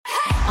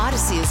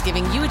Odyssey is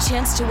giving you a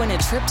chance to win a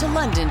trip to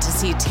London to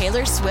see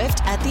Taylor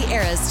Swift at the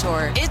Eras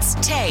Tour. It's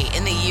Tay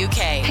in the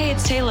UK. Hey,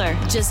 it's Taylor.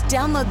 Just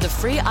download the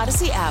free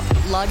Odyssey app,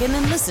 log in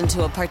and listen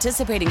to a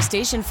participating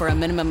station for a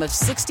minimum of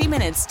 60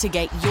 minutes to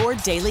get your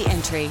daily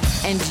entry.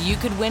 And you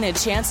could win a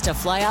chance to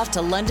fly off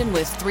to London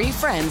with 3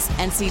 friends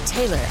and see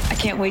Taylor. I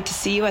can't wait to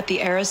see you at the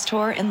Eras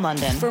Tour in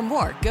London. For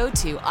more, go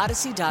to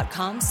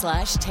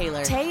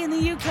odyssey.com/Taylor. Tay in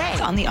the UK.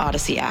 It's on the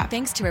Odyssey app.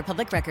 Thanks to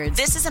Republic Records.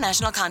 This is a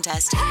national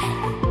contest.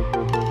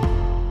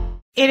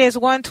 It is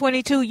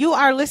 1:22. You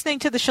are listening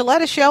to the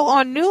Shaletta Show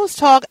on News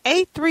Talk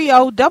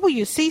 830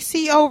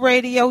 WCCO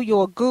Radio,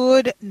 your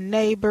good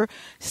neighbor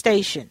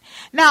station.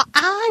 Now,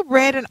 I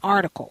read an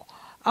article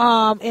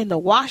in the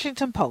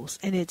Washington Post,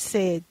 and it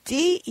said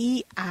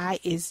DEI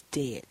is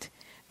dead.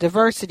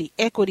 Diversity,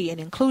 equity, and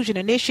inclusion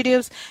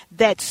initiatives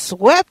that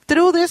swept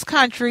through this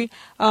country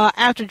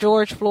after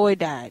George Floyd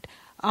died.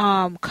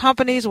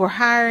 Companies were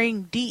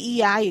hiring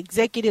DEI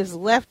executives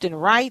left and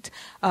right.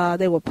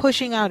 They were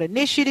pushing out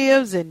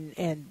initiatives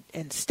and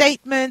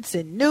statements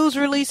and news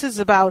releases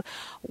about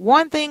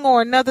one thing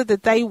or another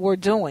that they were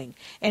doing.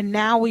 And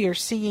now we are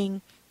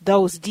seeing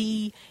those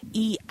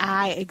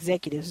DEI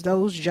executives,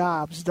 those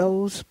jobs,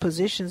 those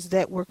positions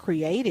that were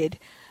created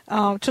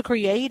to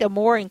create a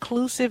more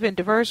inclusive and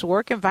diverse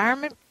work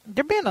environment,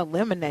 they're being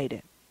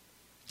eliminated.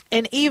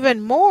 And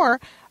even more,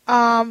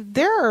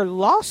 there are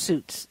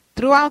lawsuits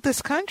throughout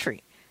this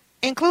country,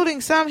 including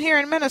some here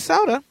in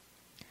Minnesota,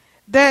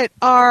 that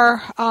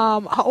are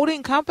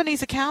holding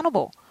companies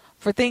accountable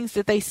for things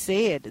that they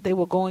said they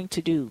were going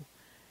to do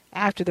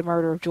after the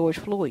murder of George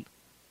Floyd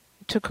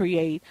to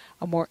create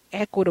a more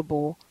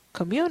equitable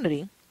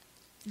community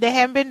that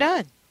haven't been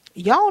done.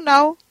 Y'all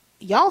know,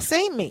 y'all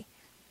seen me.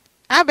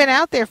 I've been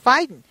out there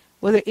fighting,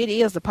 whether it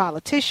is the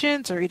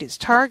politicians or it is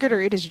Target or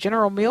it is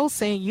General Mills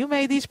saying you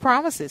made these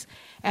promises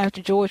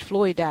after George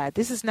Floyd died.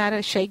 This is not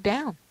a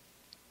shakedown.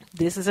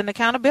 This is an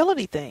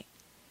accountability thing.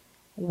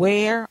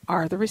 Where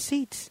are the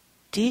receipts?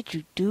 Did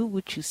you do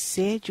what you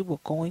said you were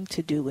going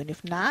to do? And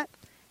if not,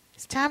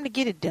 it's time to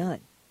get it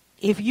done.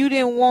 If you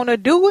didn't want to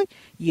do it,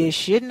 you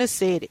shouldn't have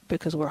said it,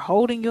 because we're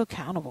holding you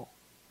accountable.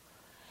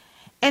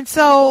 And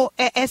so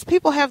as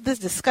people have this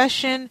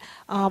discussion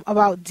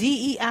about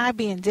DEI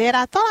being dead,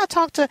 I thought I'd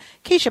talk to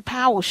Keisha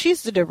Powell.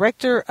 She's the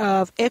Director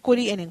of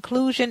Equity and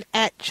Inclusion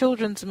at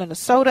Children's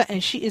Minnesota,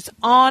 and she is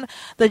on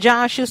the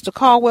John Schuster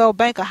Caldwell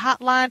Banker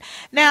Hotline.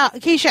 Now,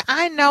 Keisha,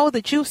 I know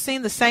that you've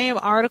seen the same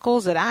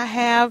articles that I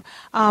have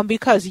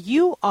because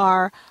you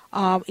are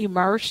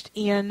immersed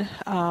in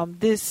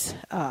this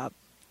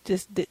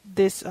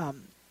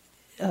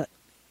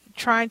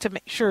trying to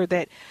make sure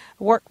that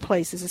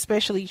workplaces,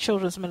 especially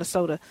Children's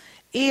Minnesota,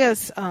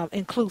 is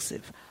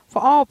inclusive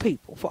for all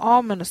people, for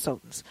all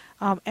Minnesotans.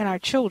 And our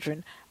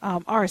children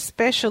are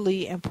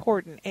especially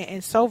important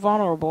and so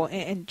vulnerable.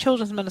 And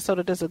Children's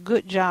Minnesota does a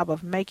good job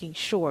of making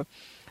sure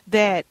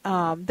that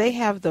they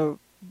have the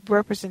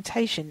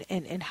representation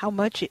and how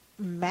much it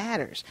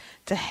matters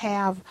to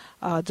have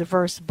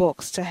diverse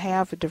books, to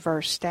have a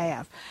diverse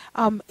staff.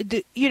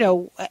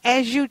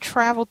 As you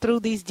travel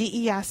through these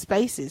DEI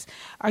spaces,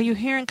 are you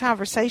hearing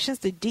conversations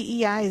that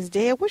DEI is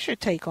dead? What's your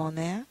take on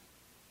that?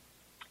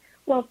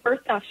 Well,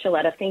 first off,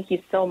 Shaletta, thank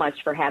you so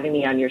much for having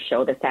me on your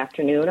show this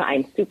afternoon.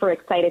 I'm super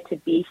excited to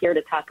be here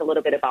to talk a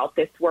little bit about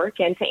this work.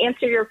 And to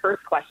answer your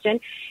first question,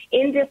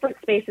 in different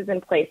spaces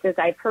and places,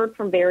 I've heard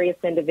from various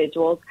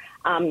individuals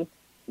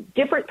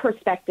different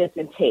perspectives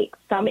and takes.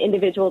 Some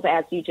individuals,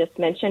 as you just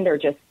mentioned, are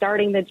just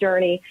starting the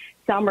journey.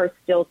 Some are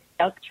still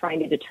stuck trying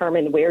to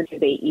determine where do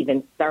they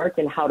even start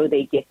and how do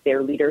they get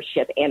their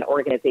leadership and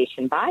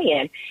organization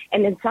buy-in.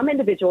 And then some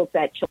individuals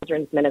that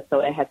Children's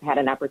Minnesota has had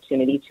an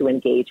opportunity to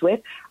engage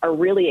with are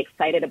really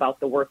excited about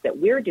the work that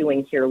we're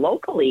doing here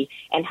locally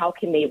and how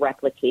can they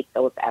replicate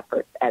those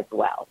efforts as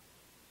well.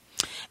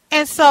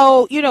 And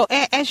so,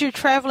 as you're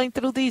traveling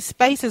through these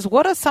spaces,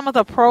 what are some of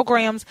the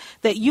programs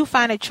that you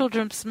find at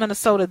Children's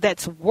Minnesota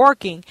that's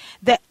working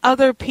that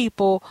other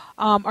people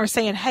are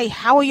saying, hey,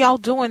 how are y'all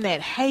doing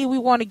that? Hey, we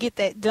want to get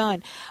that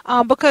done.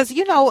 Because,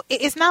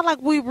 it's not like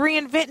we're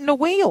reinventing the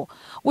wheel.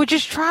 We're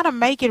just trying to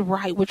make it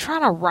right. We're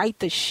trying to right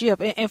the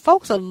ship. And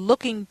folks are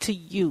looking to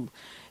you,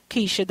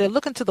 Keisha. They're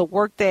looking to the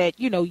work that,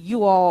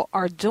 you all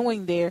are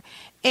doing there.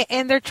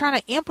 And they're trying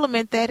to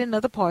implement that in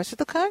other parts of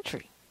the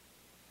country.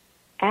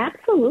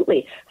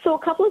 Absolutely. So a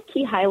couple of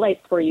key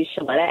highlights for you,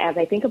 Shaletta, as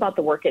I think about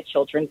the work at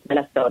Children's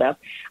Minnesota.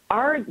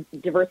 Our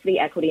diversity,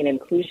 equity, and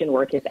inclusion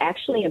work is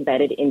actually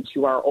embedded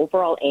into our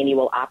overall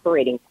annual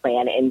operating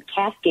plan and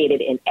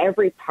cascaded in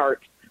every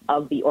part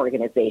of the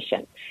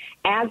organization.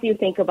 As you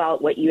think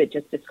about what you had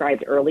just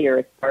described earlier,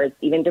 as far as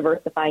even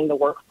diversifying the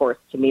workforce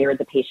to mirror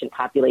the patient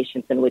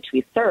populations in which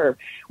we serve,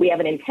 we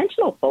have an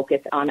intentional focus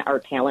on our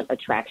talent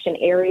attraction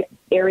areas,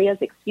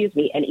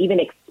 and even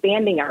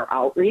expanding our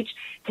outreach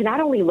to not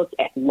only look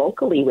at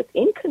locally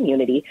within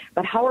community,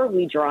 but how are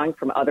we drawing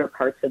from other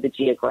parts of the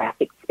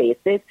geographic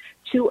spaces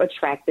to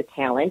attract the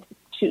talent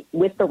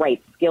with the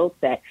right skill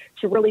set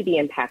to really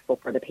be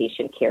impactful for the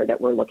patient care that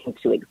we're looking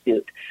to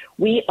exude.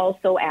 We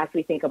also, as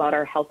we think about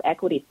our health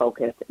equity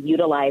focus,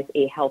 utilize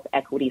a health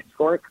equity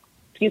scorecard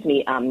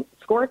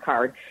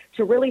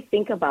to really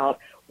think about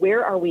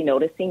where are we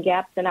noticing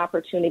gaps and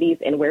opportunities,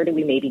 and where do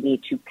we maybe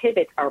need to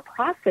pivot our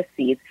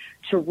processes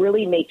to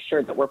really make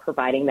sure that we're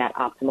providing that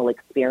optimal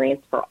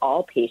experience for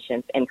all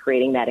patients and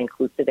creating that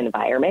inclusive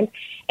environment.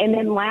 And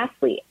then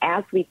lastly,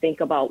 as we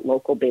think about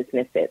local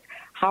businesses,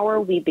 how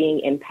are we being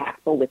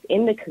impactful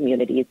within the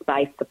communities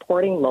by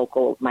supporting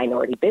local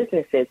minority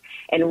businesses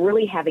and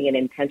really having an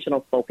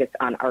intentional focus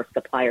on our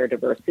supplier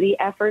diversity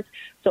efforts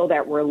so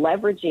that we're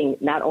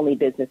leveraging not only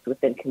business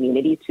within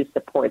communities to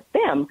support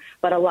them,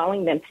 but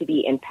allowing them to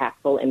be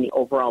impactful in the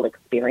overall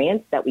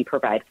experience that we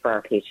provide for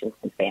our patients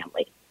and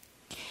families.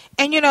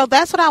 And,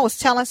 that's what I was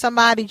telling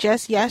somebody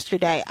just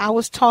yesterday. I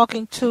was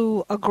talking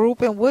to a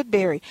group in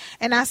Woodbury,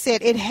 and I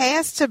said, it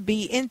has to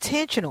be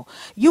intentional.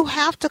 You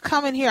have to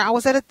come in here. I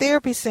was at a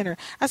therapy center.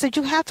 I said,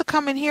 you have to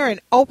come in here and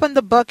open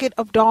the bucket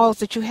of dolls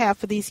that you have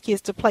for these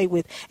kids to play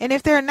with. And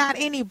if there are not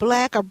any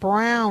black or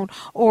brown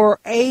or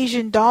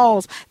Asian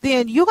dolls,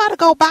 then you got to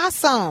go buy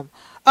some.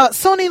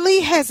 Sonny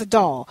Lee has a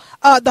doll.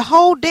 The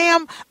whole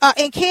damn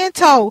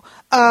Encanto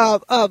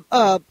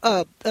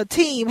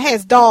team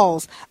has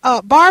dolls.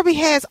 Barbie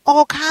has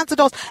all kinds of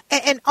dolls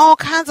and all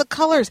kinds of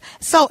colors.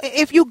 So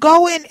if you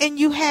go in and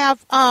you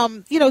have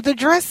the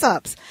dress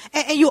ups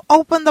and you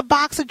open the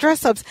box of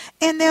dress ups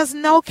and there's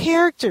no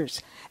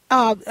characters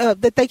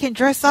that they can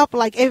dress up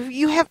like, if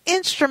you have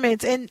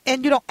instruments and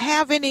you don't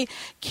have any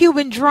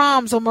Cuban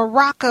drums or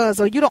maracas,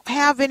 or you don't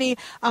have any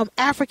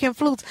African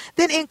flutes,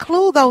 then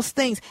include those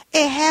things.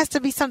 It has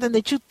to be something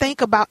that you think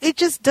about. It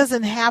just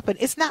doesn't happen.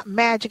 It's not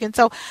magic. And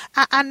so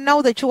I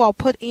know that you all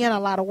put in a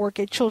lot of work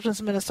at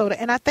Children's Minnesota,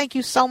 and I thank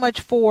you so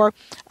much for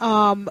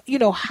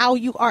how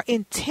you are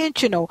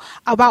intentional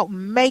about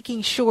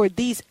making sure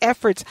these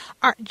efforts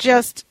aren't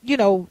just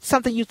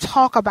something you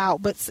talk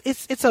about, but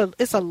it's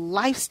a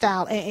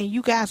lifestyle, and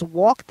you guys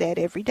walk that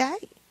every day.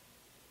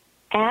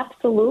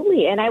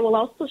 Absolutely. And I will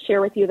also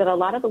share with you that a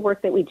lot of the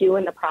work that we do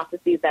in the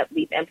processes that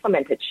we've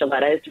implemented,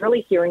 Shaletta, is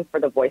really hearing for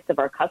the voice of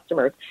our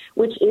customers,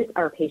 which is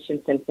our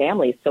patients and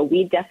families. So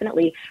we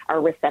definitely are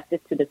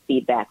receptive to the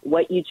feedback,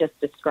 what you just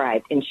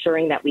described,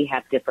 ensuring that we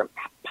have different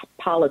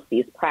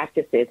policies,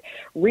 practices,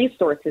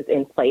 resources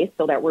in place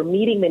so that we're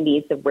meeting the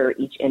needs of where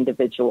each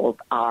individuals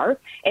are,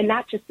 and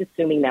not just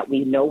assuming that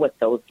we know what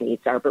those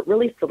needs are, but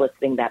really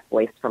soliciting that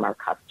voice from our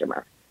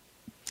customer.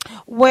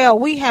 Well,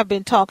 we have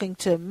been talking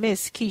to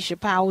Miss Keisha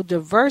Powell,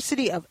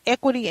 Diversity of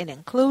Equity and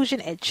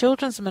Inclusion at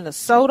Children's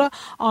Minnesota,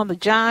 on the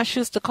John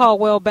Schuster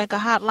Caldwell Banker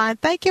Hotline.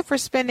 Thank you for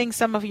spending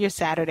some of your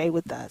Saturday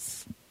with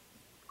us.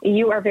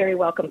 You are very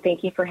welcome.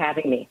 Thank you for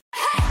having me.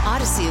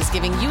 Odyssey is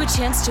giving you a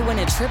chance to win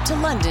a trip to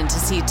London to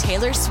see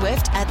Taylor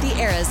Swift at the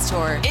Eras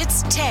Tour.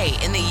 It's Tay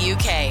in the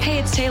UK. Hey,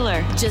 it's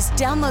Taylor. Just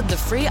download the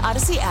free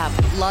Odyssey app,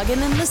 log in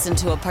and listen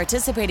to a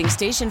participating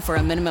station for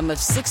a minimum of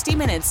 60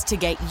 minutes to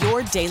get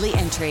your daily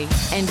entry.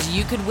 And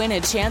you could win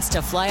a chance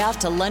to fly off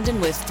to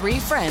London with 3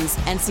 friends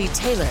and see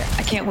Taylor.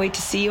 I can't wait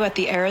to see you at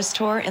the Eras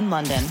Tour in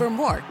London. For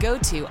more, go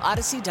to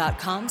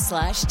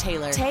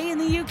odyssey.com/Taylor. Tay in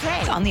the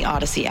UK. It's on the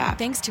Odyssey app.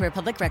 Thanks to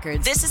Republic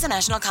Records. This is a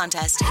national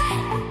contest.